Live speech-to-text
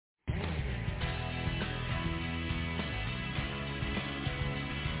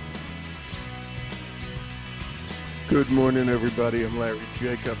Good morning, everybody. I'm Larry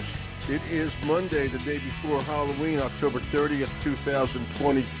Jacobs. It is Monday, the day before Halloween, October 30th,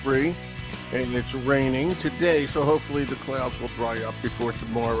 2023, and it's raining today, so hopefully the clouds will dry up before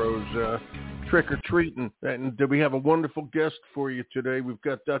tomorrow's trick-or-treating. And we have a wonderful guest for you today. We've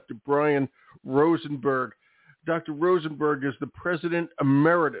got Dr. Brian Rosenberg. Dr. Rosenberg is the President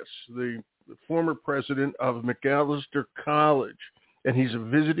Emeritus, the former president of Macalester College, and he's a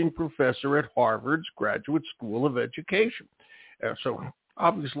visiting professor at Harvard's Graduate School of Education. So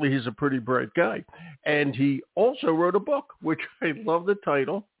obviously he's a pretty bright guy. And he also wrote a book, which I love the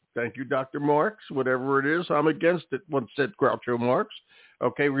title. Thank you, Dr. Marx. Whatever it is, I'm against it, once said Groucho Marx.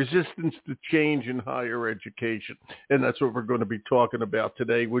 Okay, resistance to change in higher education. And that's what we're going to be talking about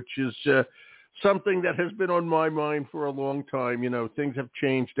today, which is something that has been on my mind for a long time. You know, things have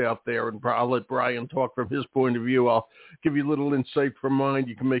changed out there, and I'll let Brian talk from his point of view. I'll give you a little insight from mine.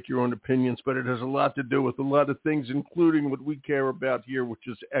 You can make your own opinions, but it has a lot to do with a lot of things, including what we care about here, which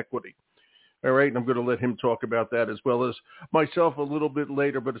is equity. All right, and I'm going to let him talk about that as well as myself a little bit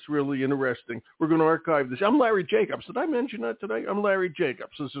later, but it's really interesting. We're going to archive this. I'm Larry Jacobs. Did I mention that today? I'm Larry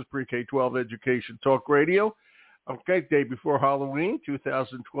Jacobs. This is Pre-K-12 Education Talk Radio. Okay, day before Halloween,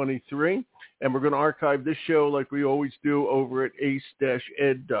 2023, and we're going to archive this show like we always do over at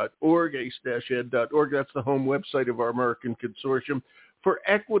ace-ed.org, ace-ed.org. That's the home website of our American Consortium for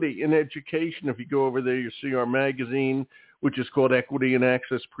Equity in Education. If you go over there, you'll see our magazine, which is called Equity and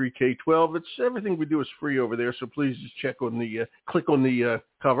Access Pre-K-12. It's everything we do is free over there, so please just click on the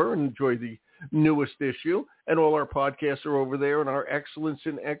cover and enjoy the newest issue. And all our podcasts are over there, and our Excellence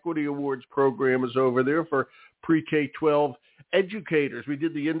in Equity Awards program is over there for pre-K-12 educators. We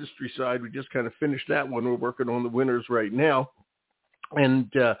did the industry side. We just kind of finished that one. We're working on the winners right now.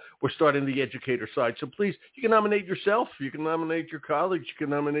 And we're starting the educator side. So please, you can nominate yourself. You can nominate your college. You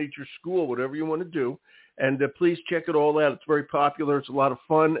can nominate your school, whatever you want to do. And please check it all out. It's very popular. It's a lot of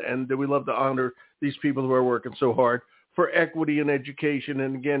fun. And we love to honor these people who are working so hard for equity in education.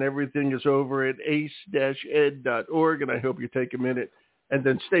 And again, everything is over at ace-ed.org. And I hope you take a minute and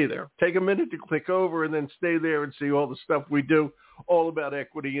then stay there. Take a minute to click over and then stay there and see all the stuff we do, all about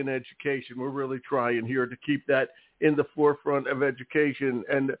equity in education. We're really trying here to keep that in the forefront of education.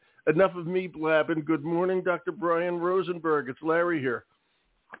 And enough of me blabbing. Good morning, Dr. Brian Rosenberg. It's Larry here.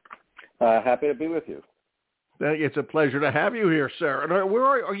 Happy to be with you. It's a pleasure to have you here, sir. And where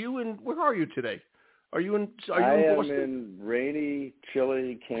are you today? Are you in Boston? I am in rainy,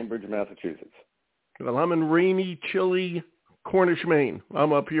 chilly Cambridge, Massachusetts. Well, I'm in rainy, chilly Cornish, Maine.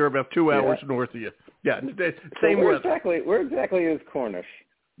 I'm up here about 2 hours north of you. Yeah, same weather. Where exactly is Cornish?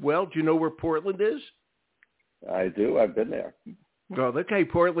 Well, do you know where Portland is? I do. I've been there. Well, okay,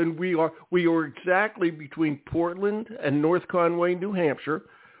 Portland. We are exactly between Portland and North Conway, New Hampshire,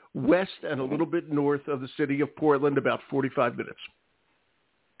 west and a little bit north of the city of Portland, about 45 minutes.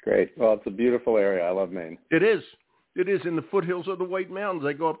 Great. Well, it's a beautiful area. I love Maine. It is. It is in the foothills of the White Mountains.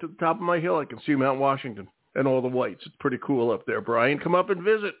 I go up to the top of my hill. I can see Mount Washington and all the whites. It's pretty cool up there, Brian. Come up and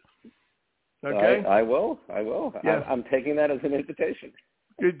visit. Okay? I will. Yeah. I'm taking that as an invitation.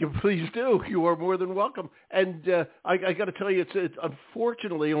 Please do. You are more than welcome. And I got to tell you, it's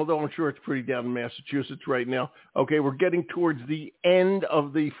unfortunately, although I'm sure it's pretty down in Massachusetts right now, okay, we're getting towards the end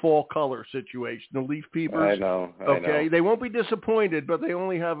of the fall color situation, the leaf peepers. I know. They won't be disappointed, but they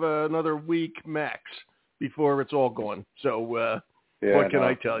only have another week max before it's all gone. So what can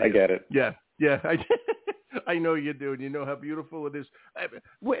I tell you? I get it. Yeah. I know you do, and you know how beautiful it is.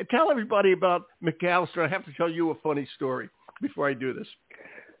 Tell everybody about Macalester. I have to tell you a funny story before I do this.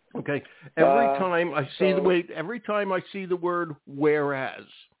 Okay. Every time I see the word whereas,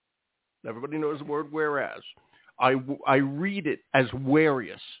 everybody knows the word whereas, I read it as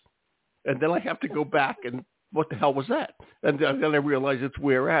warious, and then I have to go back and what the hell was that? And then I realize it's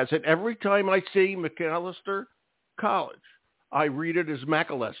whereas. And every time I see Macalester College, I read it as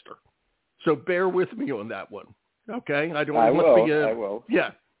Macalester. So bear with me on that one. Okay? I will.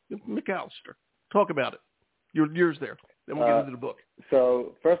 Yeah. Macalester. Talk about it. Yours there. Then we'll get into the book.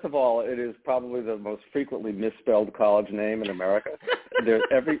 So, first of all, it is probably the most frequently misspelled college name in America. There's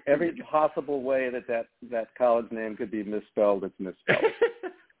every possible way that college name could be misspelled, it's misspelled.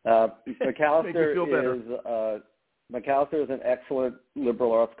 Macalester is an excellent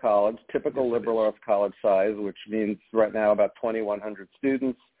liberal arts college, typical liberal arts college size, which means right now about 2,100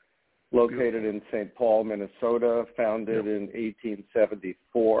 students, located in St. Paul, Minnesota, founded in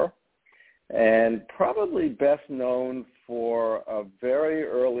 1874. And probably best known for a very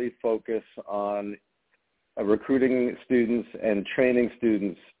early focus on recruiting students and training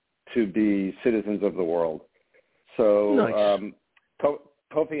students to be citizens of the world. So nice.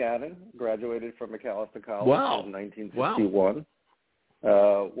 Kofi Annan graduated from Macalester College in 1961.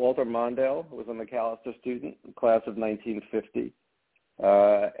 Wow. Walter Mondale was a Macalester student, class of 1950.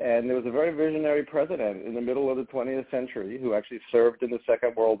 And there was a very visionary president in the middle of the 20th century who actually served in the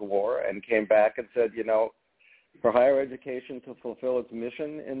Second World War and came back and said, for higher education to fulfill its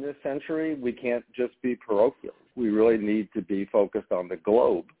mission in this century, we can't just be parochial. We really need to be focused on the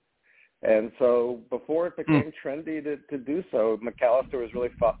globe. And so before it became trendy to do so, Macalester was really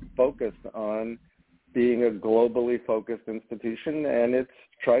focused on being a globally focused institution, and it's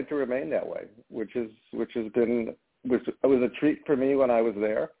tried to remain that way, which was a treat for me when I was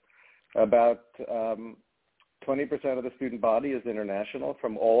there. About 20% of the student body is international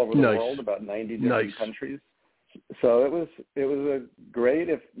from all over the world, about 90 different countries. So it was a great,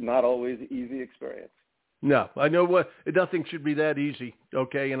 if not always easy, experience. No, I know nothing should be that easy,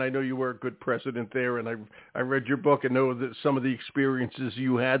 okay? And I know you were a good president there, and I read your book and know that some of the experiences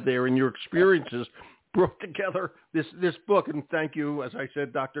you had there, and your experiences brought together this book. And thank you, as I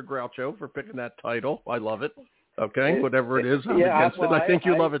said, Dr. Groucho, for picking that title. I love it. Okay, whatever it is, I'm against it. I think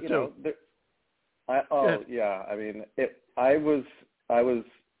you love it too. I mean, I was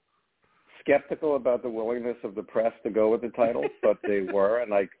skeptical about the willingness of the press to go with the title, but they were,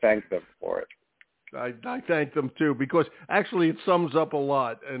 and I thank them for it. I thank them too, because actually it sums up a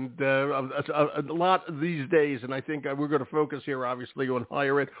lot, and a lot these days. And I think we're going to focus here, obviously, on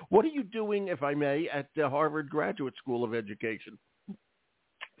higher ed. What are you doing, if I may, at Harvard Graduate School of Education?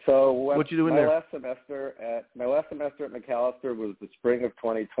 So what you doing there? My last semester at Macalester was the spring of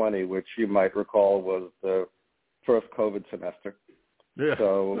 2020, which you might recall was the first COVID semester. Yeah,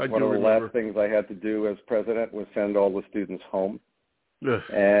 so one of the last things I had to do as president was send all the students home. Yeah.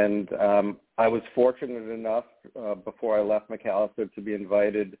 And I was fortunate enough before I left Macalester to be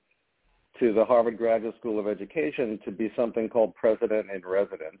invited to the Harvard Graduate School of Education to be something called President in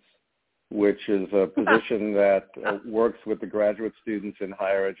Residence, which is a position that works with the graduate students in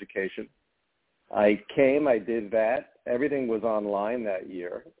higher education. I did that. Everything was online that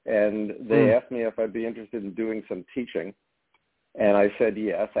year, and they asked me if I'd be interested in doing some teaching, and I said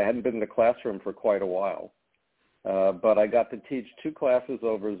yes. I hadn't been in the classroom for quite a while, but I got to teach 2 classes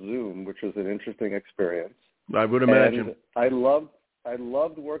over Zoom, which was an interesting experience. I would imagine. And I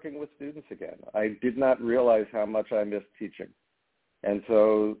loved working with students again. I did not realize how much I missed teaching. And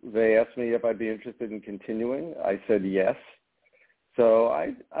so they asked me if I'd be interested in continuing. I said yes. So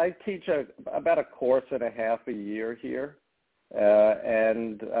I teach about a course and a half a year here,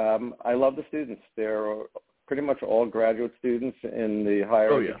 and I love the students. They're pretty much all graduate students in the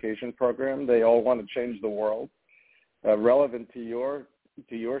higher education program. They all want to change the world. Relevant to your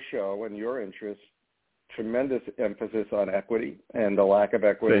show and your interests, tremendous emphasis on equity and the lack of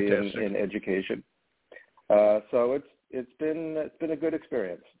equity in education. So it's been a good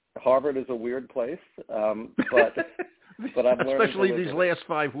experience. Harvard is a weird place, but I've learned, especially these last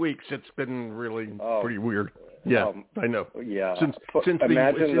 5 weeks, it's been really pretty weird. Yeah, I know. Yeah, since the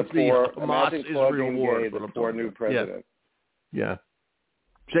Hamas-Israel war, the poor new president. Yeah.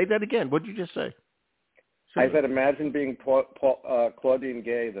 Say that again. What did you just say? I said, imagine being Claudine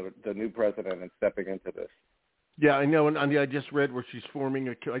Gay, the new president, and stepping into this. Yeah, I know, and I just read where she's forming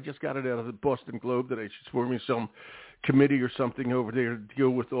I just got it out of the Boston Globe today. She's forming some committee or something over there to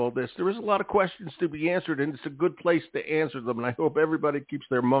deal with all this. There is a lot of questions to be answered, and it's a good place to answer them. And I hope everybody keeps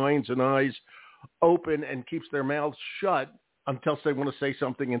their minds and eyes open and keeps their mouths shut until they want to say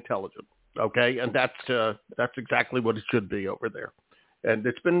something intelligent. Okay, and that's exactly what it should be over there. And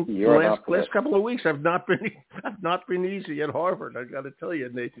it's been the last couple of weeks. I've not been easy at Harvard. I got to tell you,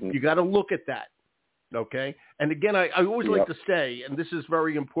 you got to look at that. Okay. And again, I always like to say, and this is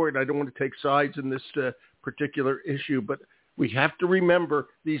very important, I don't want to take sides in this particular issue, but we have to remember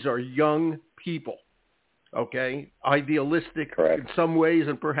these are young people. Okay. Idealistic in some ways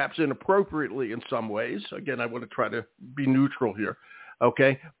and perhaps inappropriately in some ways. Again, I want to try to be neutral here.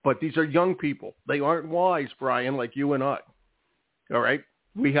 Okay. But these are young people. They aren't wise, Brian, like you and I. All right.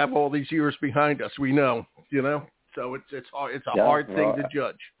 We have all these years behind us. We know, so it's a hard thing to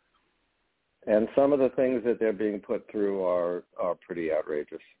judge. And some of the things that they're being put through are pretty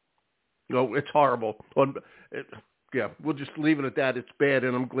outrageous. No, it's horrible. We'll just leave it at that. It's bad,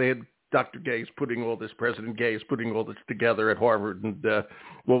 and I'm glad President Gay is putting all this together at Harvard, and it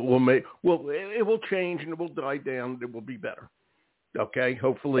will change and it will die down. It will be better. Okay,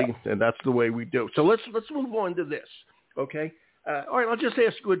 hopefully, and that's the way we do. So let's move on to this. Okay. All right, I'll just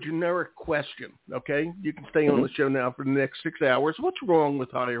ask you a generic question, okay? You can stay on the show now for the next 6 hours. What's wrong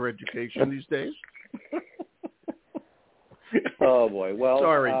with higher education these days? Oh, boy. Well,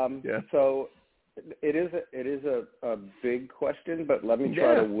 sorry. So It is a big question, but let me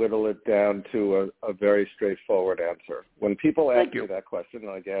try to whittle it down to a very straightforward answer. When people ask me that question,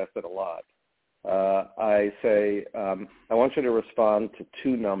 and I get asked it a lot, I say, I want you to respond to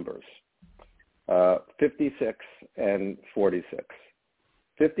two numbers, 56 and 46.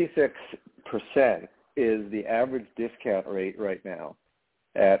 56% is the average discount rate right now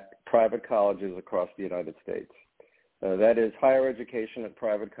at private colleges across the United States. That is, higher education at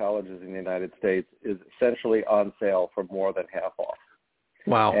private colleges in the United States is essentially on sale for more than half off.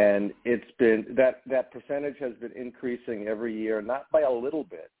 Wow. And it's been, that percentage has been increasing every year, not by a little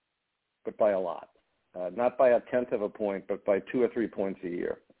bit, but by a lot. Not by 1/10 of a point, but by 2 or 3 points a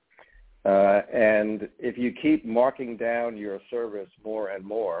year. And if you keep marking down your service more and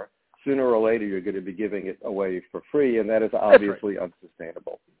more, sooner or later you're going to be giving it away for free, and that is obviously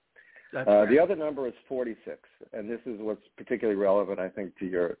unsustainable. The other number is 46, and this is what's particularly relevant, I think, to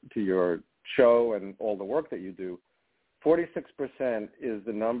your show and all the work that you do. 46% is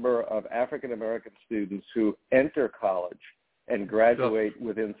the number of African American students who enter college and graduate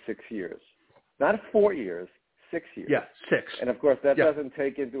within 6 years. Not 4 years, 6 years. Yeah, 6. And of course, that doesn't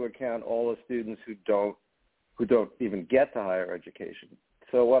take into account all the students who don't even get to higher education.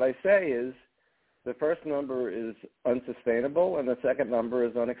 So what I say is, the first number is unsustainable, and the second number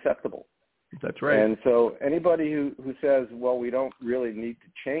is unacceptable. That's right. And so anybody who says, well, we don't really need to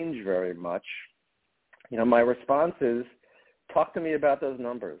change very much, my response is, talk to me about those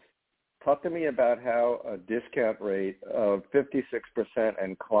numbers. Talk to me about how a discount rate of 56%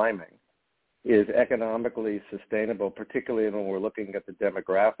 and climbing is economically sustainable, particularly when we're looking at the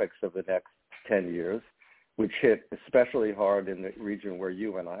demographics of the next 10 years, which hit especially hard in the region where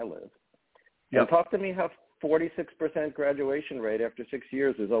you and I live. And talk to me how 46% graduation rate after 6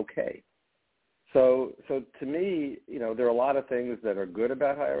 years is okay. So to me, there are a lot of things that are good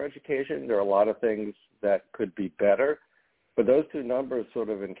about higher education. There are a lot of things that could be better. But those two numbers sort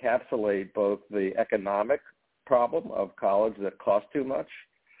of encapsulate both the economic problem of college that costs too much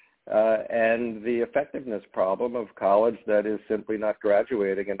and the effectiveness problem of college that is simply not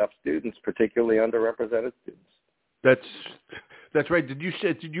graduating enough students, particularly underrepresented students. That's right. Do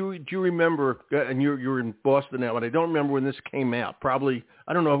you remember, and you're in Boston now, and I don't remember when this came out. Probably,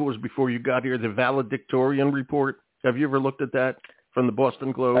 I don't know if it was before you got here, the valedictorian report. Have you ever looked at that from the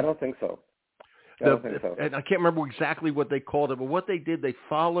Boston Globe? I don't think so. And I can't remember exactly what they called it, but what they did, they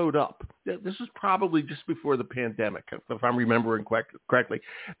followed up. This is probably just before the pandemic, if I'm remembering correctly.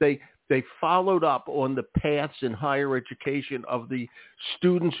 They followed up on the paths in higher education of the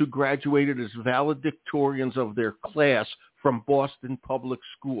students who graduated as valedictorians of their class from Boston public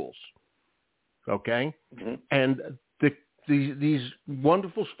schools. Okay? Mm-hmm. And these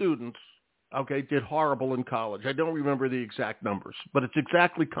wonderful students, did horrible in college. I don't remember the exact numbers, but it's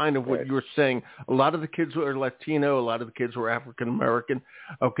exactly kind of what you're saying. A lot of the kids were Latino, a lot of the kids were African American,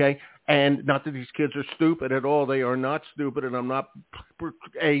 and not that these kids are stupid at all. They are not stupid, and I'm not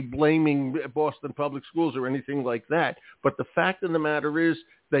blaming Boston public schools or anything like that. But the fact of the matter is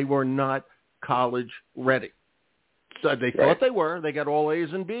they were not college ready. So they thought they were. They got all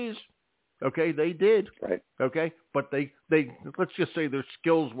A's and B's. Okay, they did. Right. Okay, but they let's just say their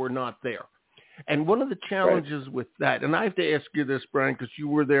skills were not there. And one of the challenges with that, and I have to ask you this, Brian, because you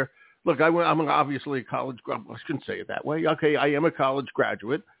were there. Look, I'm obviously a college graduate. I shouldn't say it that way. Okay, I am a college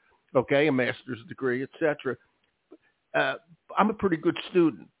graduate. Okay, a master's degree, etc. I'm a pretty good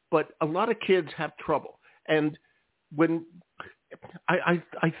student, but a lot of kids have trouble. And when I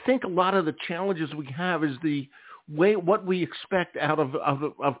think a lot of the challenges we have is the way what we expect out of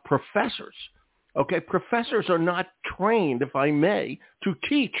professors. Okay, professors are not trained, if I may, to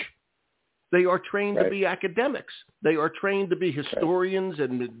teach. They are trained to be academics. They are trained to be historians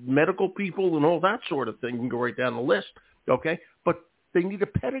and medical people and all that sort of thing. You can go right down the list. Okay, but they need a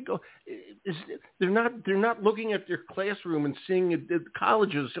pedagogue. They're not looking at their classroom and seeing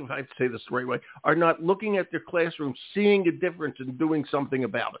colleges, if I say this the right way, are not looking at their classroom, seeing a difference and doing something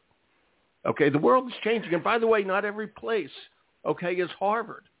about it. Okay, the world is changing, and by the way, not every place, is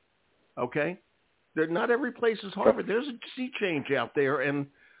Harvard. Okay, not every place is Harvard. There's a sea change out there, and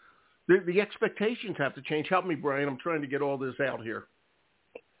the expectations have to change. Help me, Brian. I'm trying to get all this out here.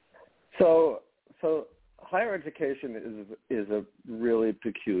 So higher education is a really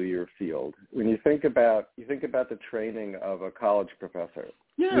peculiar field. When you think about the training of a college professor,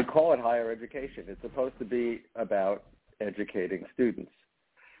 we call it higher education. It's supposed to be about educating students.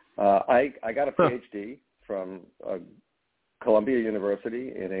 I got a PhD from Columbia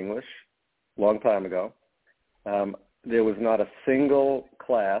University in English a long time ago. There was not a single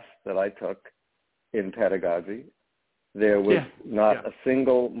class that I took in pedagogy. There was not a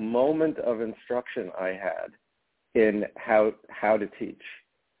single moment of instruction I had in how to teach.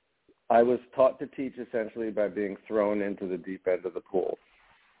 I was taught to teach essentially by being thrown into the deep end of the pool.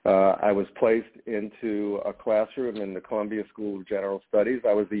 I was placed into a classroom in the Columbia School of General Studies.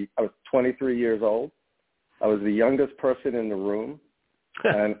 I was 23 years old. I was the youngest person in the room,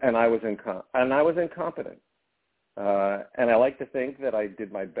 and I was incompetent. And I like to think that I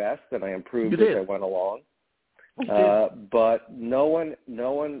did my best and I improved as I went along. But no one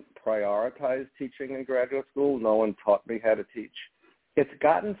prioritized teaching in graduate school. No one taught me how to teach. It's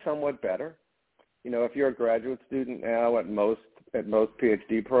gotten somewhat better. If you're a graduate student now at most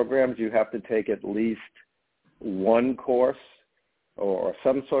PhD programs, you have to take at least one course or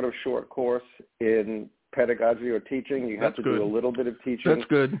some sort of short course in pedagogy or teaching. You have to do a little bit of teaching. That's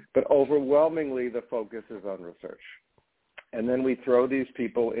good. But overwhelmingly, the focus is on research. And then we throw these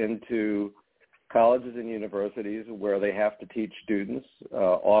people into colleges and universities where they have to teach students,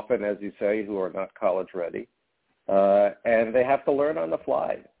 often, as you say, who are not college ready, and they have to learn on the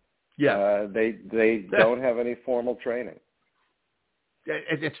fly. Yeah, they don't have any formal training.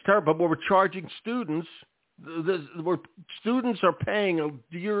 It's terrible. But we're charging students. Students are paying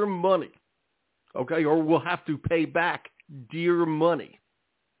dear money, okay, or will have to pay back dear money,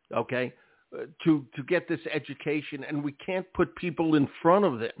 okay, to get this education, and we can't put people in front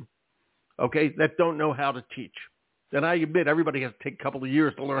of them, okay, that don't know how to teach. And I admit everybody has to take a couple of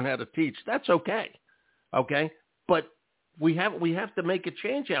years to learn how to teach. That's okay, but we have to make a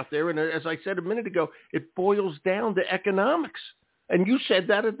change out there. And as I said a minute ago, it boils down to economics. And you said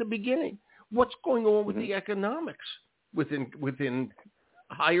that at the beginning. What's going on with the economics within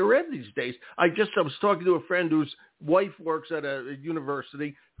higher ed these days? I was talking to a friend whose wife works at a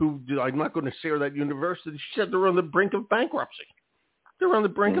university who, I'm not going to share that university. She said they're on the brink of bankruptcy. They're on the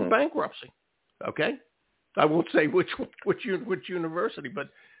brink of bankruptcy. Okay? I won't say which university, but,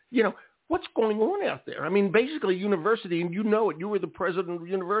 what's going on out there? I mean, basically university, and you know it, you were the president of the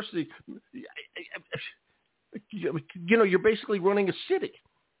university. You're basically running a city.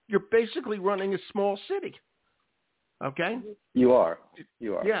 You're basically running a small city. Okay? You are.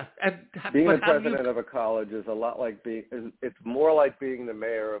 Yeah. Being the president of a college is a lot like it's more like being the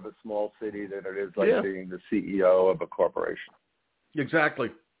mayor of a small city than it is like being the CEO of a corporation. Exactly.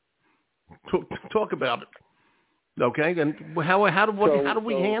 Talk about it. Okay? And how do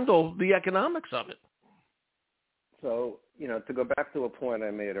we handle the economics of it? So, to go back to a point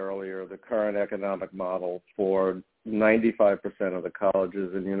I made earlier, the current economic model for 95% of the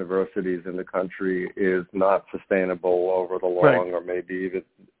colleges and universities in the country is not sustainable over the long or maybe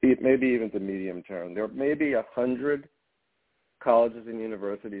even the medium term. There may be 100 colleges and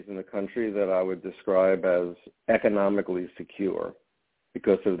universities in the country that I would describe as economically secure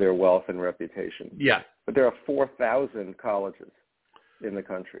because of their wealth and reputation. Yeah. But there are 4,000 colleges in the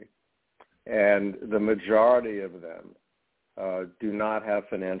country, and the majority of them do not have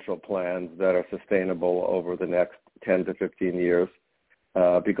financial plans that are sustainable over the next 10 to 15 years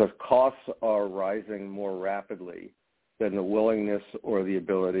because costs are rising more rapidly than the willingness or the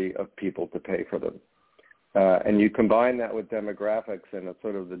ability of people to pay for them. And you combine that with demographics and it's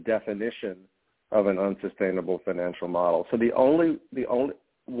sort of the definition of an unsustainable financial model. So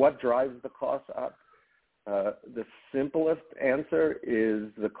what drives the costs up? The simplest answer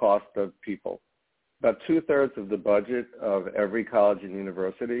is the cost of people. About 2/3 of the budget of every college and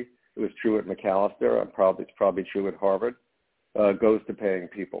university, it was true at Macalester, it's probably true at Harvard, goes to paying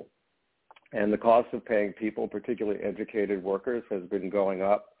people. And the cost of paying people, particularly educated workers, has been going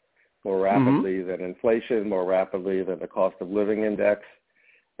up more rapidly than inflation, more rapidly than the cost of living index.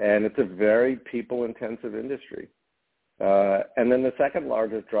 And it's a very people-intensive industry. And then the second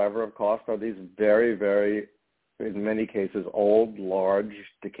largest driver of cost are these very, very, in many cases, old, large,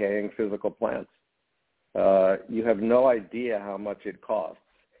 decaying physical plants. You have no idea how much it costs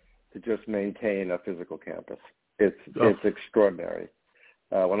to just maintain a physical campus. It's extraordinary.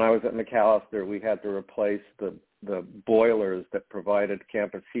 When I was at Macalester, we had to replace the boilers that provided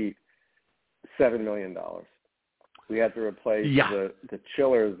campus heat, $7 million. We had to replace the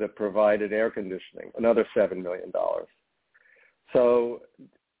chillers that provided air conditioning, another $7 million. So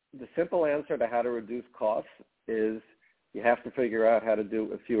the simple answer to how to reduce costs is you have to figure out how to do it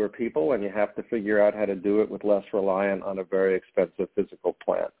with fewer people, and you have to figure out how to do it with less reliant on a very expensive physical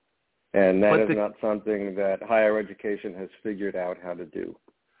plant. And that is not something that higher education has figured out how to do.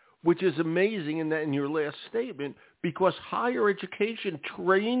 Which is amazing in your last statement, because higher education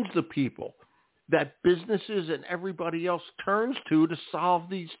trains the people that businesses and everybody else turns to solve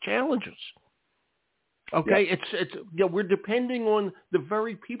these challenges. Okay, it's we're depending on the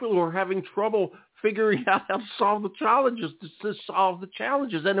very people who are having trouble figuring out how to solve the challenges, to solve the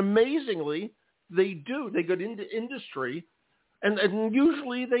challenges. And amazingly, they do. They get into industry, and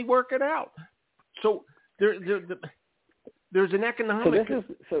usually they work it out. So there's an economic.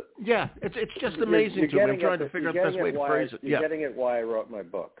 It's just amazing to me. I'm trying to figure out the best way to phrase it. You're getting at why I wrote my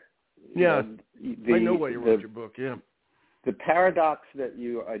book. Yeah, I know why you wrote your book. Yeah. The paradox that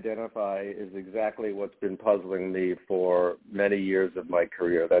you identify is exactly what's been puzzling me for many years of my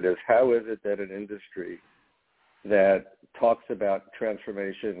career. That is, how is it that an industry that talks about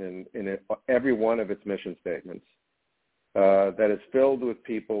transformation in every one of its mission statements, that is filled with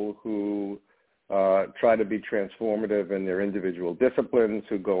people who try to be transformative in their individual disciplines,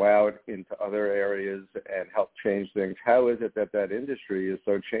 who go out into other areas and help change things, how is it that that industry is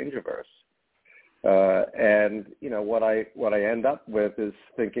so change averse? And what I end up with is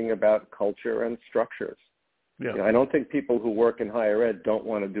thinking about culture and structures. Yeah. I don't think people who work in higher ed don't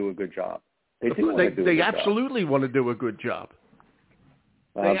want to do a good job. They absolutely want to do a good job.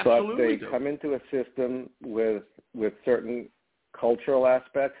 But they come into a system with certain cultural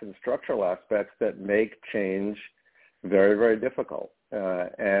aspects and structural aspects that make change very, very difficult.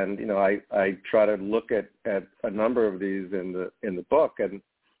 And I try to look at a number of these in the book, and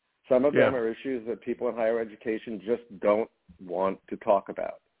some of them are issues that people in higher education just don't want to talk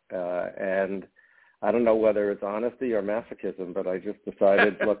about. And I don't know whether it's honesty or masochism, but I just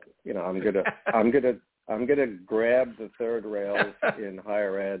decided, look, I'm gonna grab the third rails in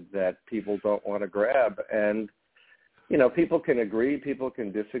higher ed that people don't want to grab. And people can agree, people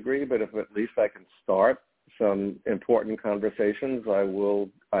can disagree, but if at least I can start some important conversations, I will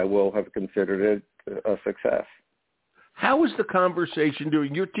have considered it a success. How is the conversation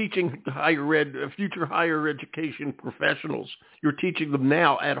doing? You're teaching higher ed, future higher education professionals. You're teaching them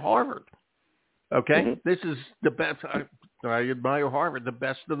now at Harvard. Okay? Mm-hmm. This is the best. I admire Harvard, the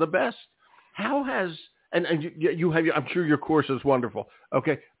best of the best. How has, and you have, I'm sure your course is wonderful.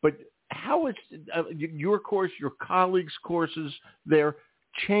 Okay. But how is your course, your colleagues' courses there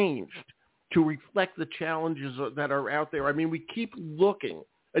changed to reflect the challenges that are out there? I mean, we keep looking,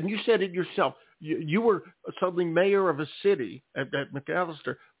 and you said it yourself. You were suddenly mayor of a city at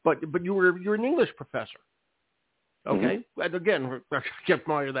Macalester, but you're an English professor. Okay, mm-hmm. And again, I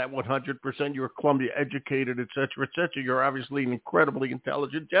admire that 100%. You're Columbia educated, et cetera, et cetera. You're obviously an incredibly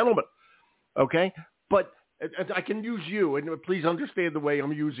intelligent gentleman. Okay, but I can use you, and please understand the way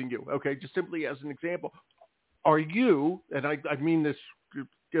I'm using you. Okay, just simply as an example, are you? And I mean this.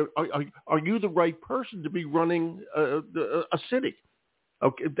 Are you the right person to be running a city?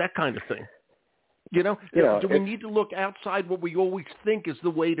 Okay, that kind of thing. Do we need to look outside what we always think is the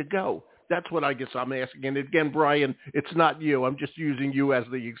way to go? That's what I guess I'm asking. And again, Brian, it's not you. I'm just using you as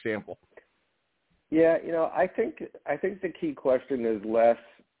the example. Yeah, I think the key question is less,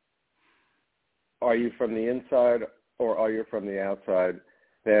 are you from the inside or are you from the outside?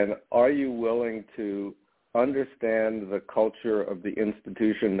 Then are you willing to understand the culture of the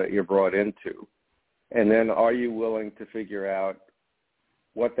institution that you're brought into? And then are you willing to figure out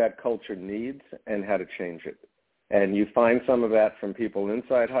what that culture needs and how to change it? And you find some of that from people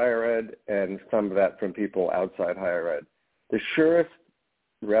inside higher ed and some of that from people outside higher ed. The surest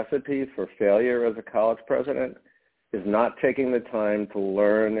recipe for failure as a college president is not taking the time to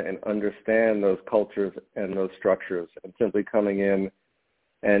learn and understand those cultures and those structures and simply coming in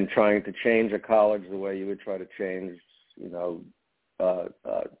and trying to change a college the way you would try to change,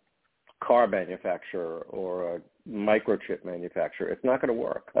 car manufacturer or a microchip manufacturer. It's not going to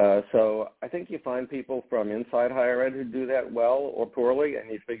work. So I think you find people from inside higher ed who do that well or poorly, and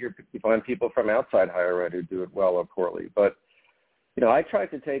you find people from outside higher ed who do it well or poorly. But, I tried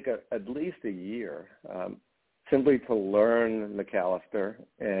to take at least a year simply to learn Macalester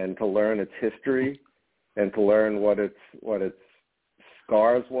and to learn its history and to learn what its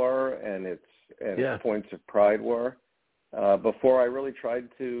scars were and its points of pride were. Before I really tried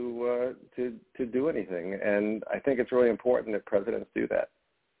to do anything, and I think it's really important that presidents do that.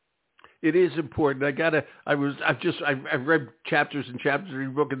 It is important. I've read chapters and chapters of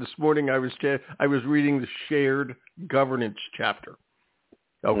your book, and this morning I was reading the shared governance chapter.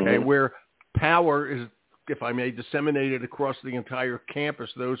 Okay, mm-hmm. Where power is, if I may, disseminated across the entire campus,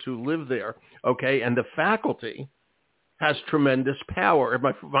 those who live there. Okay, and the faculty has tremendous power.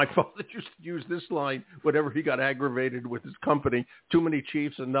 My father used to use this line whenever he got aggravated with his company: too many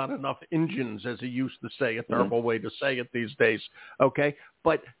chiefs and not enough engines, as he used to say, a terrible way to say it these days. Okay?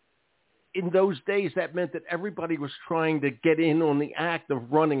 But in those days, that meant that everybody was trying to get in on the act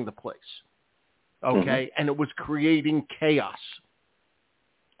of running the place. Okay? Mm-hmm. And it was creating chaos.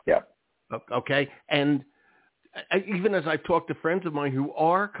 Yeah. Okay? And even as I've talked to friends of mine who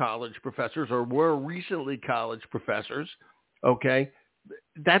are college professors or were recently college professors, okay,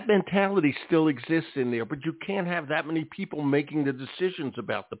 that mentality still exists in there, but you can't have that many people making the decisions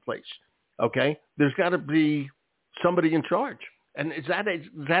about the place, okay? There's got to be somebody in charge. And is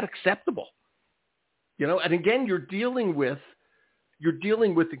that acceptable? You know, and again, you're dealing with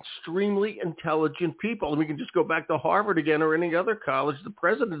extremely intelligent people. And we can just go back to Harvard again or any other college. The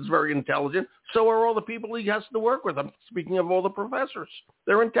president is very intelligent. So are all the people he has to work with. I'm speaking of all the professors.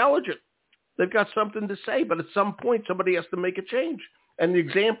 They're intelligent. They've got something to say, but at some point somebody has to make a change. And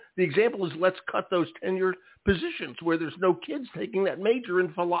the example is, let's cut those tenured positions where there's no kids taking that major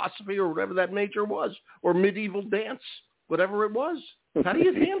in philosophy or whatever that major was, or medieval dance, whatever it was. How do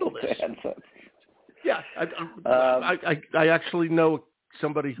you handle this? Yeah, I actually know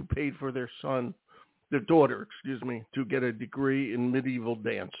somebody who paid for their daughter, to get a degree in medieval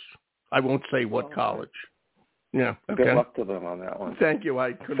dance. I won't say what college. Yeah. Okay. Good luck to them on that one. Thank you.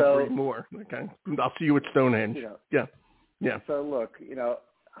 I couldn't agree more. Okay. I'll see you at Stonehenge. Yeah. Yeah. So look,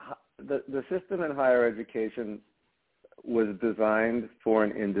 the system in higher education was designed for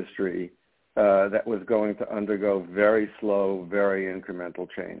an industry that was going to undergo very slow, very incremental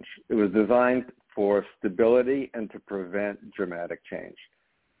change. It was designed for stability and to prevent dramatic change.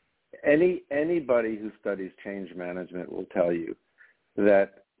 Anybody who studies change management will tell you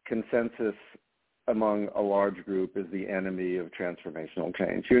that consensus among a large group is the enemy of transformational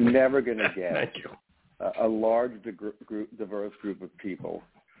change. You're never going to get a large, diverse group of people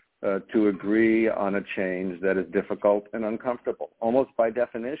to agree on a change that is difficult and uncomfortable. Almost by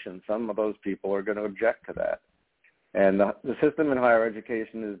definition, some of those people are going to object to that. And the system in higher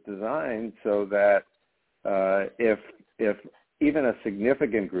education is designed so that if even a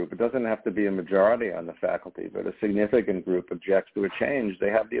significant group, it doesn't have to be a majority on the faculty, but a significant group objects to a change,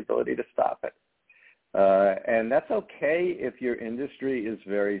 they have the ability to stop it. And that's okay if your industry is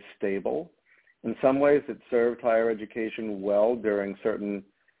very stable. In some ways, it served higher education well during certain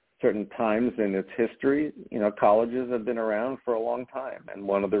times in its history. Colleges have been around for a long time, and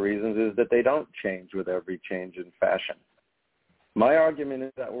one of the reasons is that they don't change with every change in fashion. My argument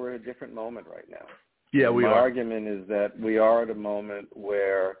is that we're at a different moment right now. Yeah, we are. My argument is that we are at a moment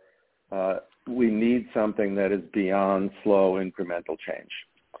where we need something that is beyond slow incremental change.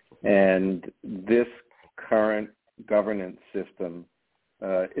 And this current governance system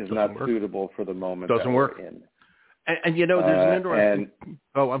is not suitable for the moment that we're in. And there's an interesting...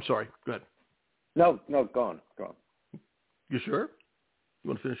 I'm sorry. Go ahead. No, go on. You sure? You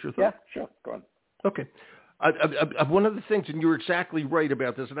want to finish your thought? Yeah, sure. Go on. Okay. One of the things, and you're exactly right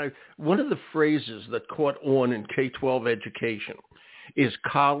about this, and one of the phrases that caught on in K-12 education is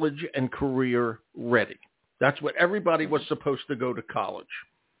college and career ready. That's what everybody was supposed to go to college.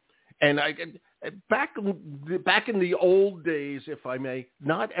 And back in the old days, if I may,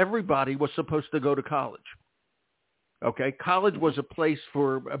 not everybody was supposed to go to college. Okay, college was a place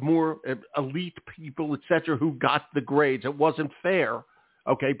for more elite people, et cetera, who got the grades. It wasn't fair,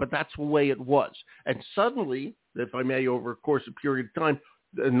 okay, but that's the way it was. And suddenly, if I may, over a course of a period of time,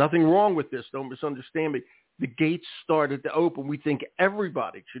 nothing wrong with this, don't misunderstand me, the gates started to open. We think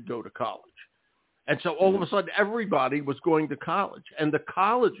everybody should go to college. And so all of a sudden, everybody was going to college. And the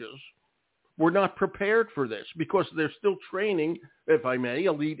colleges were not prepared for this because they're still training, if I may,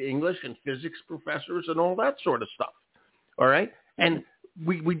 elite English and physics professors and all that sort of stuff. All right? And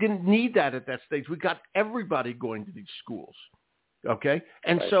we didn't need that at that stage. We got everybody going to these schools. Okay?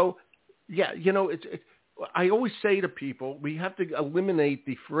 And so, I always say to people, we have to eliminate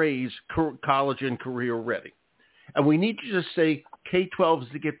the phrase college and career ready. And we need to just say K-12 is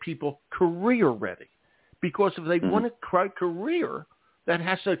to get people career ready. Because if they want a career that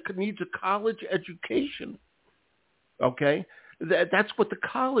needs a college education, okay, that's what the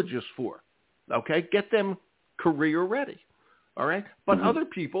college is for. Okay? Get them career ready. All right. But other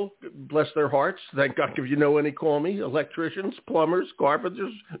people, bless their hearts, thank God, if you know any, call me, electricians, plumbers,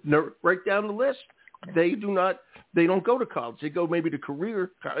 carpenters, right down the list. They don't go to college. They go maybe to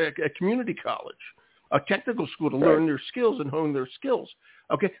a community college, a technical school to learn their skills and hone their skills.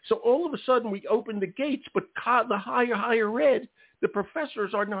 Okay. So all of a sudden we open the gates, but the higher ed, the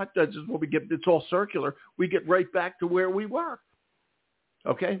professors are not, this is what we get. It's all circular. We get right back to where we were.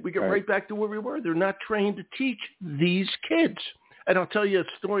 Okay, we get right back to where we were. They're not trained to teach these kids. And I'll tell you a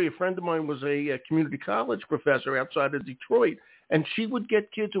story. A friend of mine was a community college professor outside of Detroit, and she would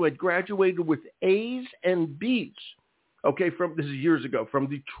get kids who had graduated with A's and B's, okay, this is years ago, from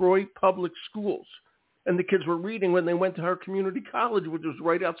Detroit public schools. And the kids were reading when they went to her community college, which was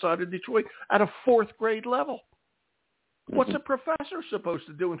right outside of Detroit, at a fourth grade level. What's a professor supposed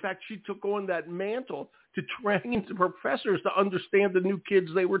to do? In fact, she took on that mantle to train the professors to understand the new kids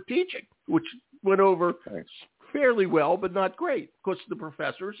they were teaching, which went over fairly well, but not great. Because the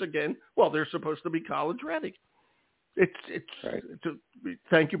professors, again, well, they're supposed to be college ready.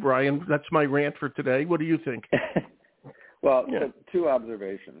 Thank you, Brian. That's my rant for today. What do you think? Well, so two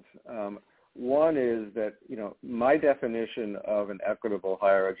observations. One is that, my definition of an equitable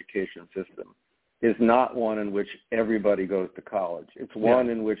higher education system is not one in which everybody goes to college. It's one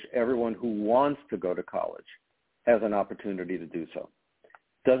in which everyone who wants to go to college has an opportunity to do so.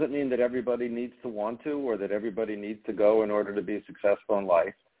 Doesn't mean that everybody needs to want to or that everybody needs to go in order to be successful in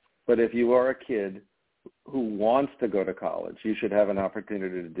life. But if you are a kid who wants to go to college, you should have an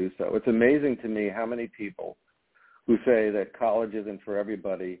opportunity to do so. It's amazing to me how many people who say that college isn't for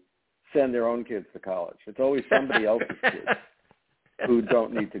everybody send their own kids to college. It's always somebody else's kids who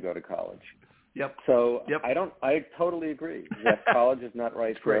don't need to go to college. Yep. So I totally agree that college is not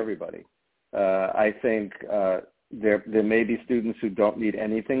right for everybody. I think there may be students who don't need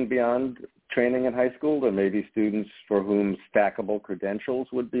anything beyond training in high school. There may be students for whom stackable credentials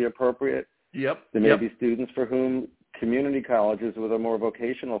would be appropriate. There may be students for whom community colleges with a more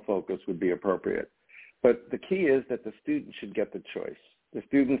vocational focus would be appropriate. But the key is that the student should get the choice. The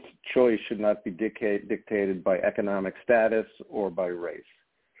student's choice should not be dictated by economic status or by race.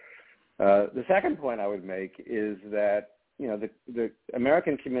 The second point I would make is that, the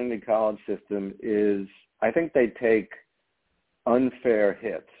American community college system is, I think they take unfair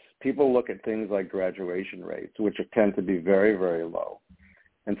hits. People look at things like graduation rates, which tend to be very, very low,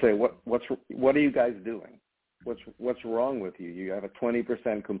 and say, what are you guys doing? What's wrong with you? You have a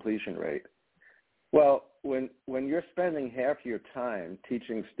 20% completion rate. Well, when you're spending half your time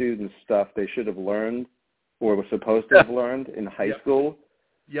teaching students stuff they should have learned or were supposed to have learned in high school,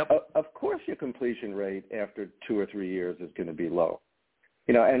 of course your completion rate after 2 or 3 years is going to be low.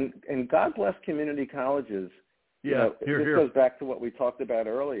 And God bless community colleges. This goes back to what we talked about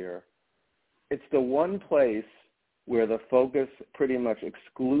earlier. It's the one place where the focus pretty much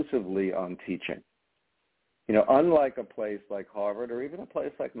exclusively on teaching. Unlike a place like Harvard or even a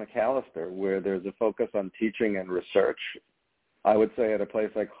place like Macalester, where there's a focus on teaching and research, I would say at a place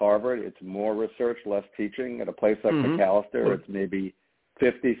like Harvard, it's more research, less teaching. At a place like Macalester, it's maybe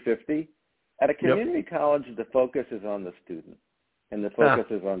 50-50. At a community college, the focus is on the student, and the focus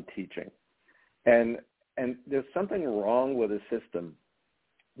is on teaching. And there's something wrong with a system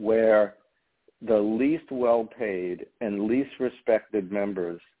where the least well-paid and least respected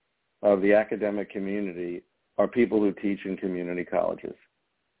members of the academic community are people who teach in community colleges.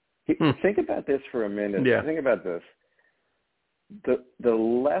 Think about this for a minute. Think about this. The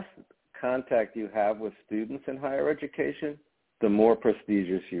less contact you have with students in higher education, the more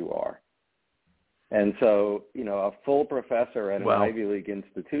prestigious you are. And so, a full professor at an Ivy League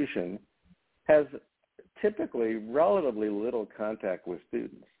institution has typically relatively little contact with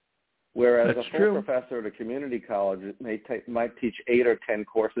students, whereas a full professor at a community college might teach 8 or 10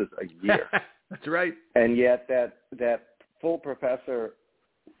 courses a year. That's right. And yet that full professor,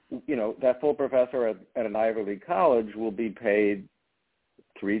 at an Ivy League college will be paid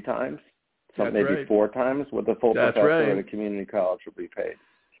 3 times, maybe 4 times what the full professor at a community college will be paid.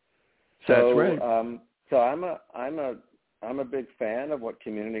 So, so I'm a big fan of what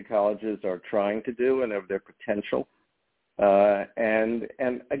community colleges are trying to do and of their potential. And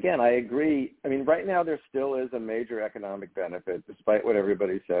again, I agree. I mean, right now there still is a major economic benefit, despite what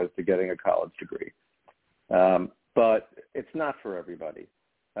everybody says, to getting a college degree. But it's not for everybody.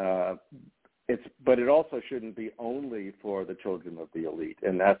 But it also shouldn't be only for the children of the elite,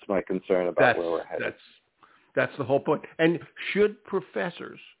 and that's my concern about where we're headed. That's the whole point. And should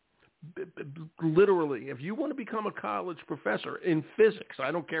professors, literally, if you want to become a college professor in physics,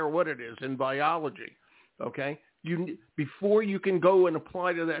 I don't care what it is, in biology, okay, before you can go and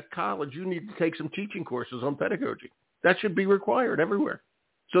apply to that college, you need to take some teaching courses on pedagogy. That should be required everywhere,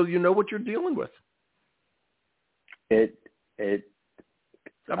 so you know what you're dealing with. I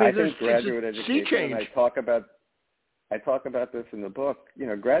think graduate education, and I talk about this in the book,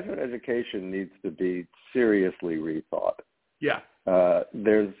 graduate education needs to be seriously rethought. Yeah.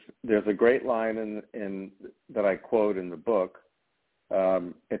 There's a great line in that I quote in the book.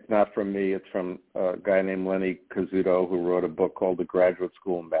 It's not from me. It's from a guy named Lenny Cazuto, who wrote a book called The Graduate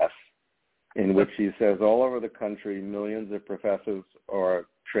School Mess, in which he says all over the country, millions of professors are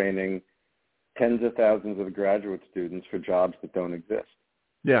training tens of thousands of graduate students for jobs that don't exist.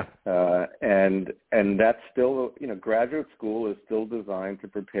 Yeah. And that's still, graduate school is still designed to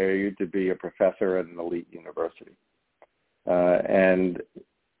prepare you to be a professor at an elite university. And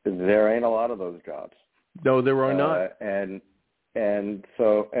there ain't a lot of those jobs. No, there are not. And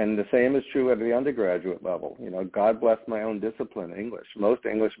the same is true at the undergraduate level. God bless my own discipline, English. Most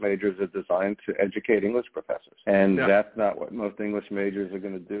English majors are designed to educate English professors, and that's not what most English majors are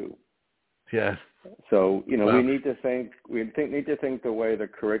going to do. Yeah. So, we need to think the way the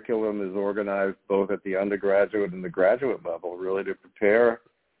curriculum is organized both at the undergraduate and the graduate level, really to prepare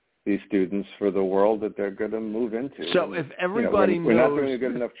these students for the world that they're going to move into. So if everybody knows... We're not doing a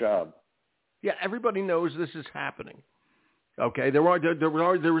good enough job. Yeah, everybody knows this is happening. Okay, there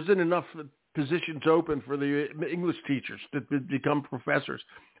isn't enough positions open for the English teachers to become professors.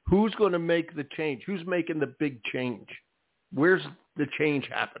 Who's going to make the change? Who's making the big change? Where's the change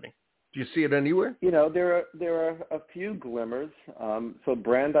happening? Do you see it anywhere? There are a few glimmers. So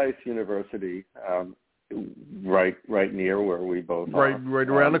Brandeis University, right near where we both are. Right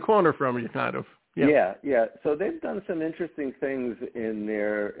around the corner from you, kind of. Yeah. So they've done some interesting things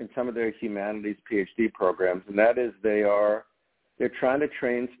in some of their humanities PhD programs, and that is they're trying to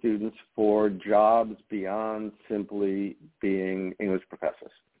train students for jobs beyond simply being English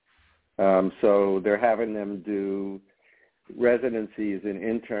professors. So they're having them do residencies and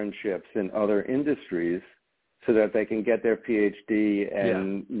internships in other industries so that they can get their PhD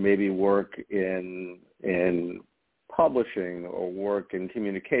and maybe work in publishing or work in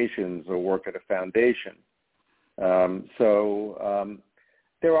communications or work at a foundation.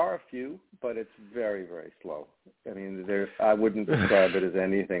 There are a few, but it's very, very slow. I mean, I wouldn't describe it as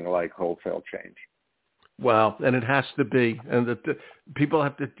anything like wholesale change. Well, and it has to be, and the people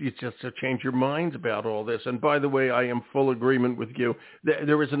have to just change your minds about all this. And by the way, I am full agreement with you.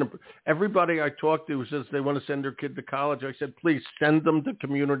 There isn't everybody I talk to says they want to send their kid to college. I said, please send them to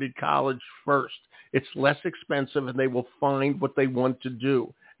community college first. It's less expensive, and they will find what they want to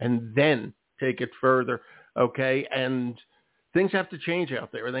do, and then take it further. Okay, and things have to change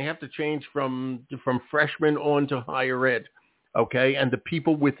out there, and they have to change from freshmen on to higher ed. Okay, and the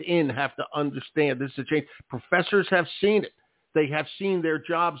people within have to understand this is a change. Professors have seen it. They have seen their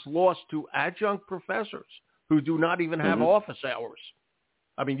jobs lost to adjunct professors who do not even have office hours.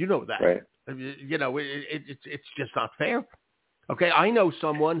 I mean, you know that. Right. It's just not fair. Okay, I know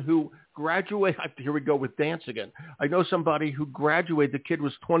someone who graduated. Here we go with dance again. I know somebody who graduated. The kid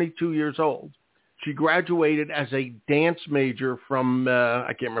was 22 years old. She graduated as a dance major from,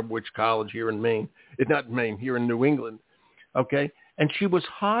 I can't remember which college here in Maine. It's not Maine, here in New England. Okay, and she was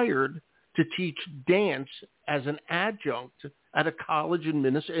hired to teach dance as an adjunct at a college in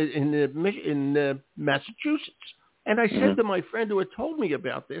Massachusetts. And I said to my friend who had told me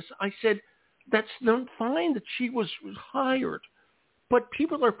about this, I said, that's not fine that she was hired, but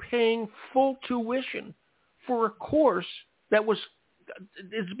people are paying full tuition for a course that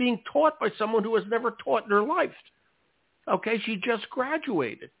is being taught by someone who has never taught in her life. Okay, she just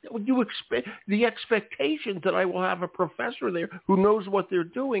graduated. You expect the expectation that I will have a professor there who knows what they're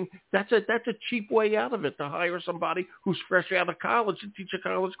doing. That's a cheap way out of it, to hire somebody who's fresh out of college to teach a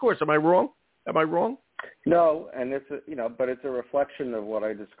college course. Am I wrong? No, and but it's a reflection of what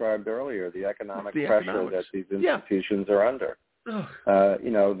I described earlier, the economic pressure that these institutions are under.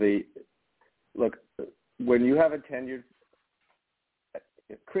 When you have a tenured,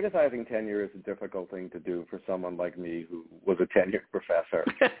 criticizing tenure is a difficult thing to do for someone like me who was a tenured professor.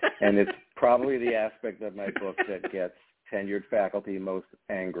 And it's probably the aspect of my book that gets tenured faculty most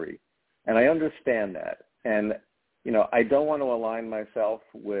angry. And I understand that. And, I don't want to align myself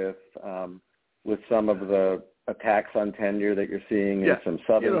with some of the attacks on tenure that you're seeing in some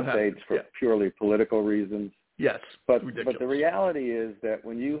southern states for purely political reasons. Yes. But the reality is that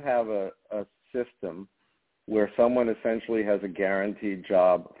when you have a system where someone essentially has a guaranteed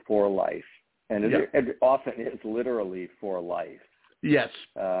job for life, and it often is literally for life. Yes.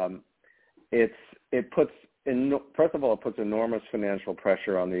 First of all, it puts enormous financial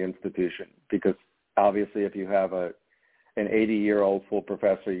pressure on the institution, because obviously if you have an 80-year-old full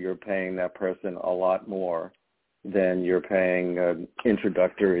professor, you're paying that person a lot more than you're paying an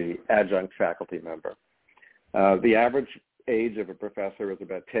introductory adjunct faculty member. The average age of a professor is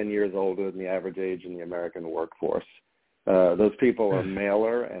about 10 years older than the average age in the American workforce. Those people are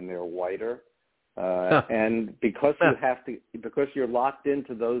maler and they're whiter. And because you're locked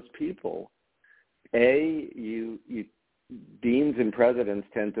into those people, deans and presidents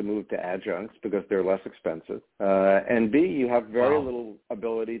tend to move to adjuncts because they're less expensive. And B, you have very little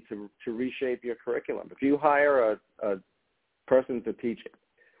ability to reshape your curriculum. If you hire a person to teach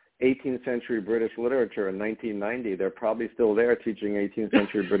 18th century British literature in 1990, they're probably still there teaching 18th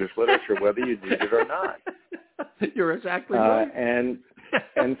century British literature, whether you need it or not. You're exactly right. And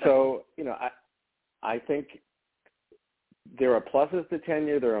so, I think there are pluses to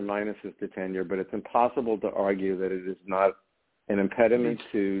tenure, there are minuses to tenure, but it's impossible to argue that it is not an impediment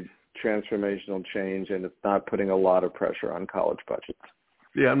to transformational change, and it's not putting a lot of pressure on college budgets.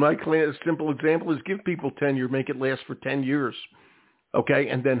 Yeah, and my simple example is give people tenure, make it last for 10 years, okay,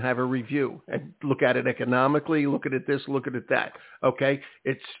 and then have a review and look at it economically, look at it this, look at it that, okay?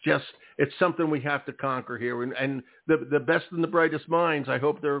 It's something we have to conquer here, and the best and the brightest minds, I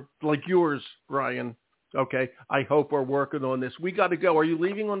hope they're like yours, Brian, okay? I hope we're working on this. We got to go. Are you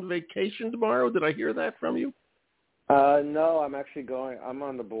leaving on vacation tomorrow? Did I hear that from you? No, I'm actually going. I'm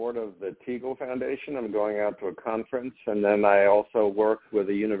on the board of the Teagle Foundation. I'm going out to a conference, and then I also work with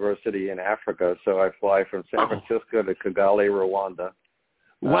a university in Africa. So I fly from San Francisco to Kigali, Rwanda.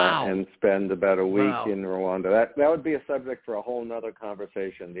 Wow. And spend about a week in Rwanda. That would be a subject for a whole nother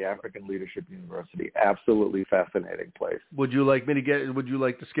conversation. The African Leadership University, absolutely fascinating place. Would you like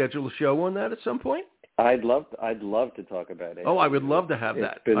to schedule a show on that at some point? I'd love to talk about it. Oh, I would love to have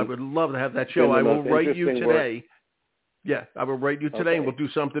that. I would love to have that show. I will write you today. Work. Yeah, I will write you today, and we'll do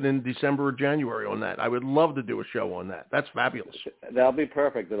something in December or January on that. I would love to do a show on that. That's fabulous. That'll be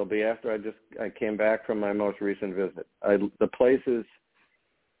perfect. It'll be after I came back from my most recent visit. The place is.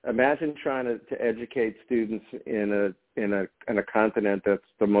 Imagine trying to educate students in a continent that's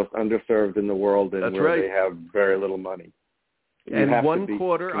the most underserved in the world, and where they have very little money. And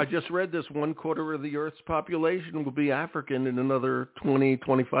I just read this, 1/4 of the Earth's population will be African in another 20,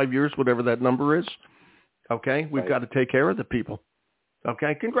 25 years, whatever that number is. Okay? We've got to take care of the people.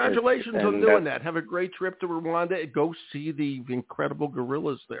 Okay? Congratulations on doing that. Have a great trip to Rwanda. Go see the incredible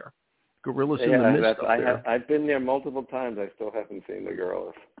gorillas there. Gorillas in the mist up there. I've been there multiple times. I still haven't seen the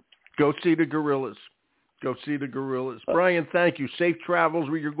gorillas. Go see the gorillas. Go see the gorillas. Brian, thank you. Safe travels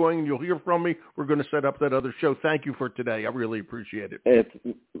where you're going, and you'll hear from me. We're going to set up that other show. Thank you for today. I really appreciate it.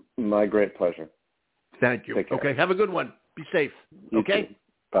 It's my great pleasure. Thank you. Okay, have a good one. Be safe. Okay? You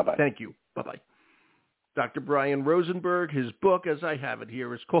bye-bye. Thank you. Bye-bye. Dr. Brian Rosenberg, his book, as I have it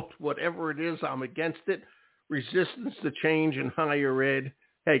here, is called Whatever It Is, I'm Against It, Resistance to Change in Higher Ed.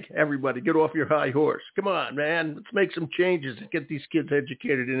 Hey, everybody, get off your high horse. Come on, man. Let's make some changes and get these kids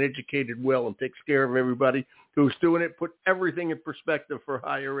educated and educated well and takes care of everybody who's doing it. Put everything in perspective for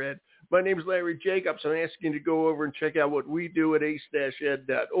higher ed. My name is Larry Jacobs. I'm asking you to go over and check out what we do at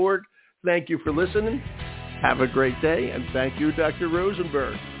ace-ed.org. Thank you for listening. Have a great day, and thank you, Dr.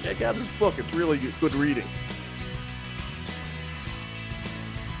 Rosenberg. Check out his book. It's really good reading.